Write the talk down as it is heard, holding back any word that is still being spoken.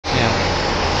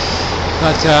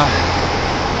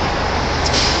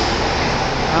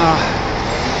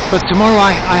But tomorrow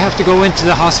I have to go into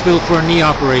the hospital for a knee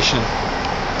operation,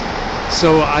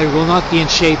 so I will not be in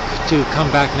shape to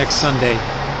come back next Sunday.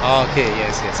 Okay,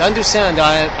 yes. I understand.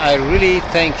 I really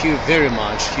thank you very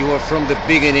much. You were from the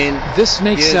beginning. This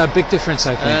makes a big difference,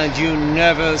 I think. And you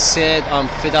never said, I'm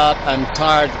fed up, I'm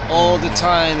tired all the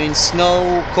time in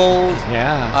snow, cold.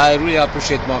 Yeah. I really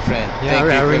appreciate, my friend. Yeah, thank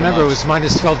you I remember much. it was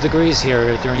minus 12 degrees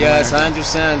here during the Yes, winter. I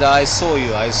understand. I saw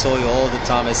you all the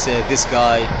time. I said, this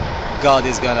guy, God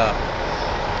is gonna...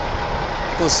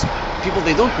 Because people,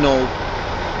 they don't know,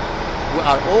 we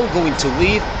are all going to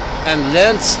leave and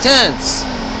learn stance.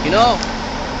 You know,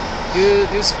 you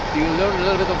learn a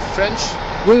little bit of French?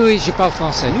 Oui, je parle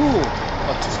français. Nous, on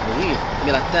va tous mourir,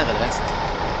 mais la terre, elle reste.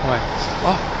 Ouais.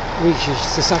 Oh, oui,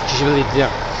 c'est ça que je voulais dire.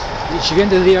 Je viens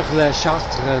de lire la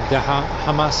charte de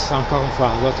Hamas encore une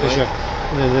fois, l'autre jour,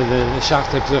 la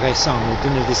charte plus récente, de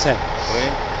 2017. Oui.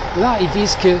 Là, ils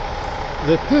disent que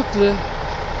le peuple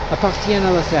appartient à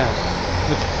la terre.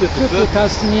 Le peuple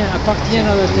palestinien appartient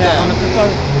à la terre. On ne peut pas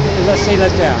laisser la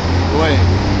terre. Oui.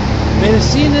 Mais les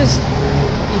sionistes,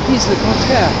 ils disent le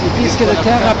contraire. Ils disent que la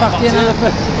terre appartient à la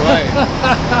peuple. Ouais.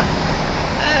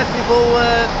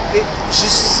 Je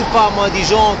sais pas moi, des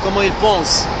gens, comment ils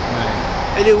pensent.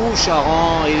 Ouais. Il est où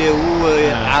Sharon? Il est où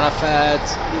Arafat?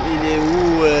 Il est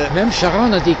où Même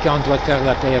Sharon a dit qu'on doit faire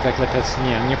la paix avec les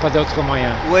Palestiniens. Il n'y a pas d'autre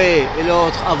moyen. Oui, et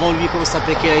l'autre, avant lui, comment ça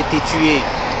s'appelait, qui a été tué?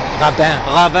 Rabin.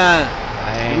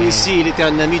 Ouais. Lui aussi, il était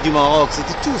un ami du Maroc.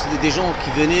 C'était tous des gens qui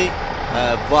venaient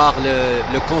voir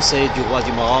le conseil du roi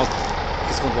du Maroc.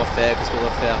 Qu'est-ce qu'on doit faire?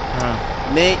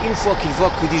 Mais une fois qu'ils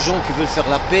voient que des gens qui veulent faire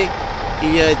la paix,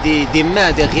 il y a des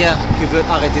mains derrière qui veulent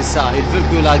arrêter ça. Ils veulent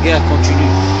que la guerre continue.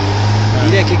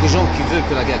 Il y a quelques gens qui veulent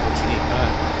que la guerre continue.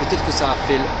 Peut-être que ça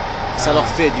leur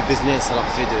fait du business, ça leur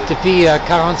fait de... Depuis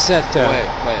 47,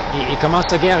 il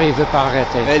commence la guerre et il ne veut pas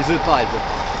arrêter. Mais elle veut pas.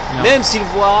 Non. Même s'ils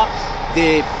voient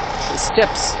des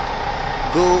steps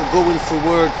going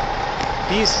forward,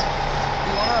 peace.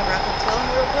 You want to wrap a tefillin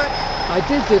real quick? I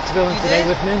did the tefillin today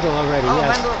with Mendel already. Oh,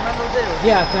 yes. Mendel did it.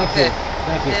 Yeah, thank you.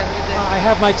 Thank you. Yeah, we did. I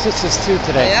have my tzitzis too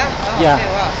today. Oh, yeah? Oh, yeah.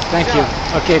 okay, wow. Thank Good you.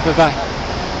 job. Okay, bye-bye.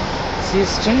 See,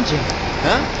 it's changing.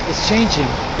 Huh? It's changing.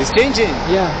 It's changing?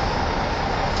 Yeah.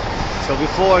 So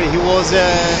before he was...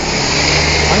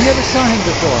 I never saw him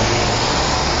before.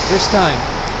 First time.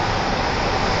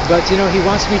 But, you know, he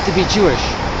wants me to be Jewish.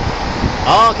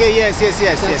 Oh, okay, yes.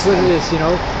 That's what it is, you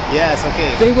know. Yes,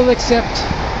 okay. They will accept,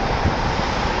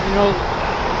 you know,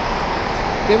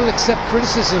 they will accept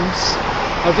criticisms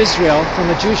of Israel from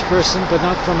a Jewish person, but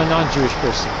not from a non-Jewish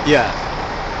person. Yeah.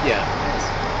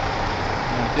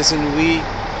 Listen,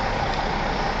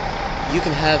 tu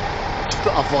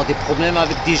peux avoir des problèmes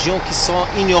avec des gens qui sont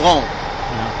ignorants.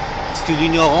 Parce que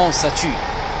l'ignorance, ça tue.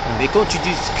 Mais quand tu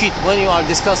discutes, when you are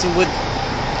discussing with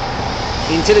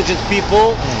intelligent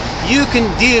people, you can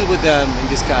deal with them in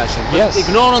discussion. But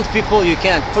ignorant people, you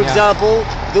can't. For example,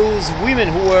 those women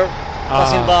who were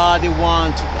passing by, they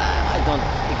want to... I don't...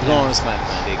 Ignorance, my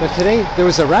friend. But today, there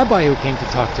was a rabbi who came to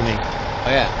talk to me. Oh,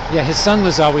 yeah? Yeah, his son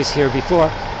was always here before,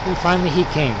 and finally he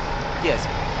came. Yes,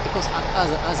 because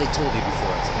as I told you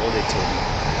before,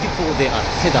 people, they are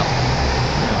fed up.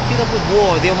 Fed up with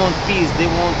war, they want peace, they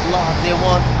want love, they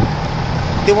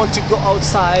want to go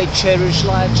outside, cherish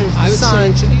life, cherish the sun. I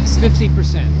would say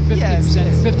 50%.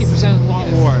 50%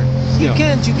 want war. You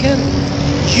can't.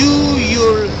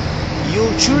 Your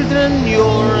children,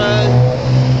 your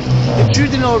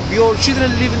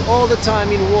children living all the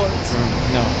time in war.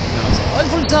 No. So,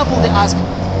 for example, they ask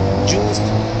Jews,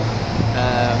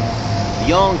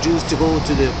 young Jews, to go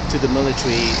to the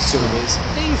military service.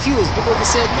 They refuse because they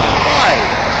said, why?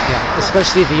 Yeah,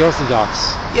 especially the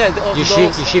Orthodox. Yeah, the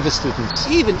Orthodox. Yeshiva students.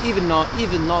 Even not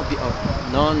the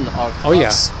non-Orthodox. Oh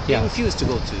yeah. They refuse to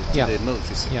go to the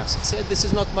military service. Yeah. They said, this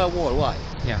is not my war. Why?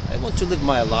 Yeah. I want to live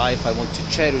my life. I want to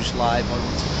cherish life.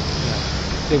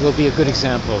 They will be a good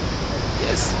example.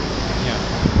 Yes. Yeah.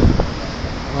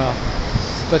 Well,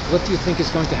 but what do you think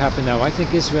is going to happen now? I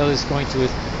think Israel is going to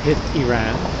hit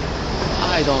Iran.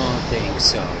 I don't think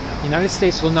so. No. The United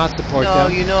States will not support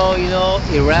them. You know,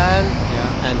 Iran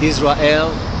and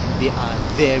Israel, they are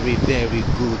very, very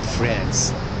good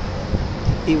friends.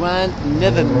 Iran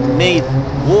never made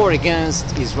war against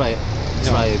Israel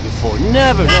before.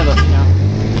 Never. Yeah.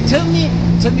 Tell me a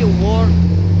war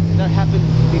that happened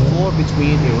before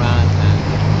between Iran and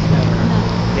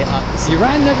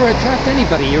Iran never attacked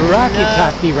anybody. Iraq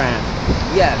attacked Iran.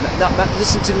 Yeah, but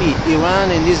listen to me. Iran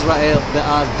and Israel,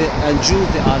 and Jews,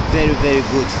 they are very, very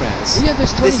good friends. Yeah,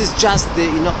 this is just the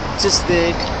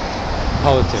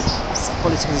politics.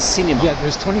 Palestinian cinema. Yeah,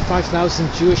 there's 25,000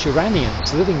 Jewish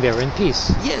Iranians living there in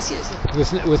peace, Yes, yes.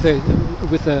 with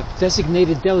a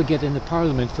designated delegate in the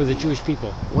parliament for the Jewish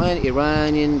people. When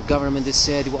Iranian government they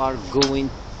said we are going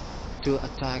to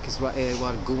attack Israel, we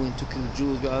are going to kill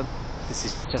Jews, this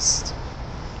is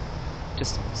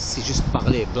c'est juste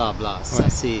parler, bla bla. Ça Ouais.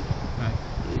 c'est,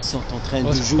 ils sont en train de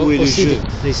Aussi, jouer le jeu.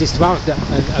 les histoires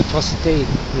d'atrocités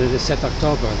le 7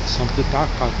 octobre sont plus tard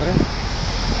qu'après.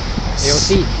 Et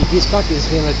aussi, ils disent pas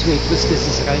qu'Israël a tué plus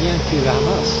d'Israéliens que le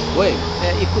Hamas. Oui,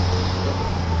 écoute,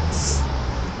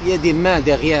 il y a des mains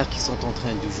derrière qui sont en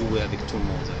train de jouer avec tout le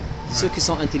monde. Ceux qui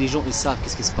sont intelligents, ils savent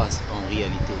qu'est-ce qui se passe en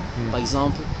réalité. Par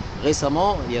exemple,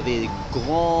 récemment, il y avait une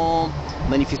grande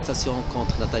manifestation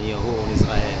contre Netanyahou en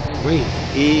Israël. Oui.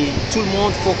 Et tout le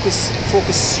monde focus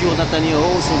sur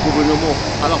Netanyahou, son gouvernement.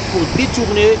 Alors pour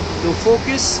détourner le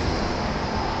focus,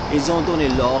 ils ont donné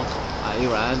l'ordre à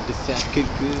Iran de faire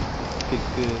quelques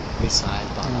missiles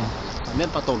par là. Ça n'a même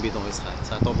pas tombé dans Israël,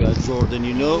 ça a tombé à Jordan,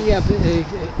 you know.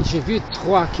 J'ai vu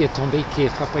 3 qui est tombé, qui est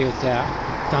frappé au terre,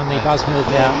 dans les bases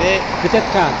militaires. Mais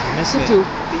peut-être 4, mais c'est tout.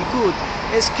 Écoute,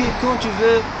 est-ce que quand tu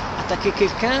veux attaquer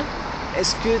quelqu'un,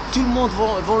 est-ce que tout le monde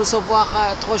va le savoir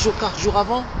 3 jours, 4 jours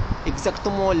avant?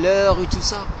 Exactement l'heure et tout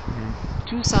ça.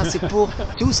 Tout ça c'est pour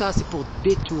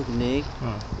détourner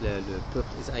le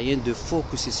peuple israélien de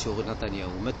focuser sur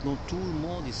Netanyahou. Maintenant tout le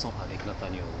monde ils sont avec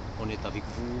Netanyahou. On est avec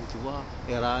vous, tu vois.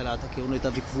 Iran a attaqué, on est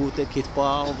avec vous, t'inquiète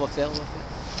pas, on va faire. On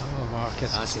va voir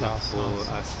qu'est-ce qui se passe.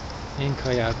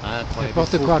 Incroyable.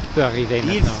 N'importe quoi qui peut arriver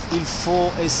maintenant. Il faut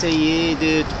essayer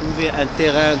de trouver un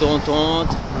terrain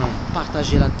d'entente,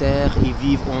 partager la terre et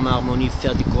vivre en harmonie,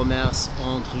 faire du commerce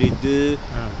entre les deux,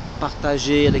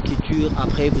 partager l'écriture.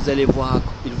 Après, vous allez voir,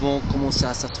 ils vont commencer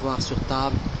à s'asseoir sur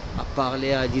table, à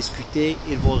parler, à discuter.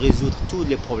 Ils vont résoudre tous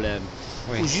les problèmes.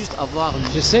 Il faut juste avoir...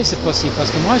 Je sais c'est possible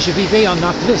parce que moi je vivais en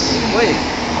Naples. Oui.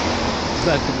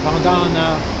 Pendant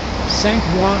 5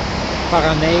 mois par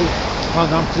année,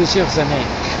 pendant plusieurs années,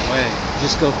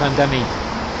 jusqu'au pandémie.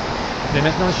 Mais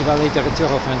maintenant, je vais aller de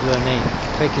retour au fin de l'année,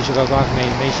 après que je vais avoir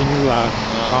mes genoux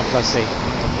remplacés.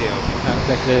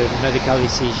 Avec le médical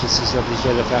ici, je suis obligé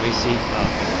de le faire ici.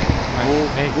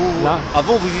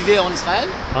 Avant, vous vivez en Israël?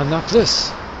 En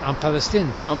Naples, en Palestine.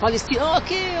 En Palestine, oh,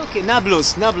 ok.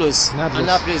 Nablus, okay.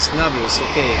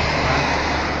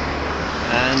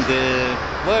 And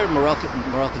where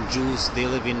Moroccan Jews, they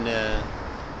live in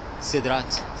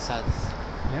Sidrat, Sad.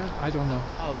 Yeah, I don't know.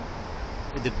 Oh,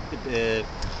 the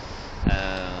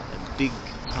big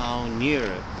town near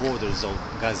borders of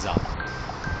Gaza.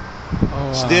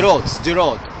 Sderot,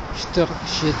 Sderot,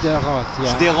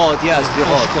 yeah.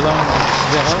 Sderot.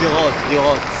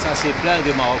 Ça c'est plein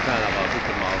de Marocains là-bas,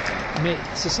 beaucoup de Marocains. Mais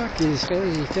c'est ça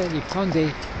qu'Israël fait, il prend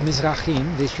des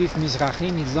Mizrahim, des Juifs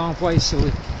Mizrahim, il l'envoie sur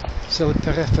la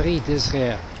périphérie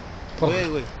d'Israël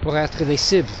pour être les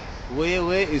cibles. Oui,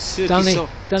 et ceux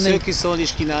qui sont les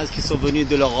Ashkénazes qui sont venus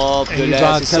de l'Europe, de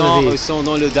l'Est, ils sont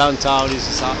dans le downtown et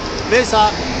tout ça. Mais ça,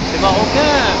 les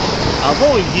Marocains,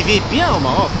 avant ils vivaient bien au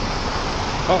Maroc.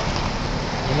 Oh,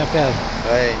 on appelle.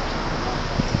 Oui.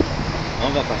 On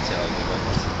va partir.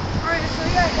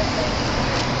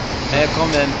 Mais quand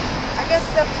même. I guess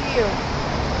it's up to you.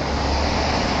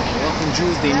 Moroccan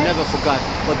Jews, they never forgot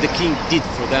what the king did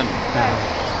for them.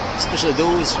 Especially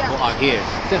those who are here.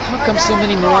 Then how come so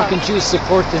many Moroccan Jews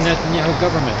support the Netanyahu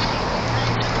government?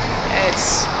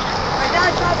 It's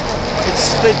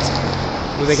split.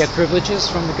 Do they get privileges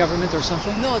from the government or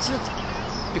something? No, it's not.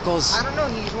 Because I don't know,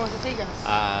 he just wants to take us.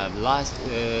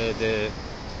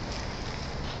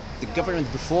 The government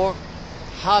before,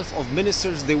 half of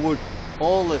ministers they were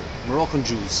all Moroccan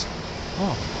Jews.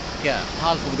 Oh. Yeah,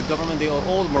 half of the government they are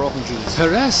all Moroccan Jews.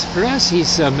 Perez,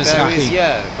 he's Mizrahi.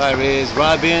 Perez,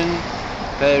 Rabin,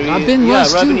 Rabin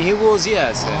was Rabin, too? he was,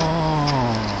 yes.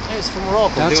 Oh. He's from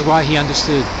Morocco. That's why he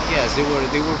understood. Yes, they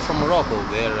were from Morocco.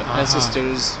 Their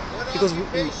ancestors. Because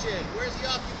Where's the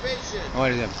occupation?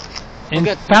 Where is them? In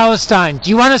Palestine. Do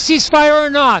you want a ceasefire or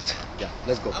not? Yeah,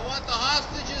 let's go. I want the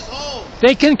hostages home.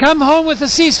 They can come home with a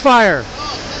ceasefire.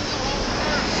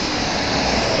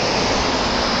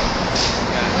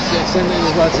 Send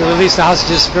them to release the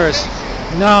hostages first.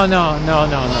 No, it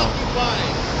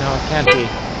can't be. He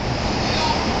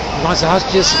wants the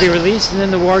hostages to be released and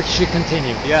then the war should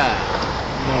continue. Yeah.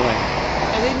 No way.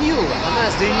 And they knew,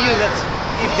 Hamas, that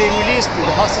if they release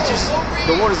the hostages,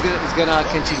 the war is gonna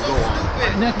continue to go on.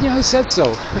 Netanyahu said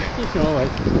so.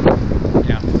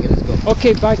 Yeah. Okay, let's go.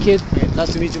 Okay, bye kid. Okay,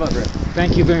 nice to meet you, my friend.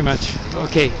 Thank you very much.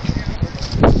 Okay.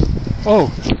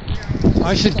 Oh,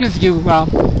 I should give you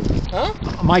Huh?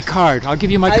 My card. I'll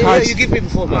give you my card. You give me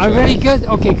before my card. card. Very good.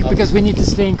 Okay, because we need to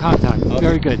stay in contact. Okay.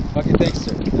 Very good. Okay, thanks,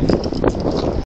 sir. Thanks.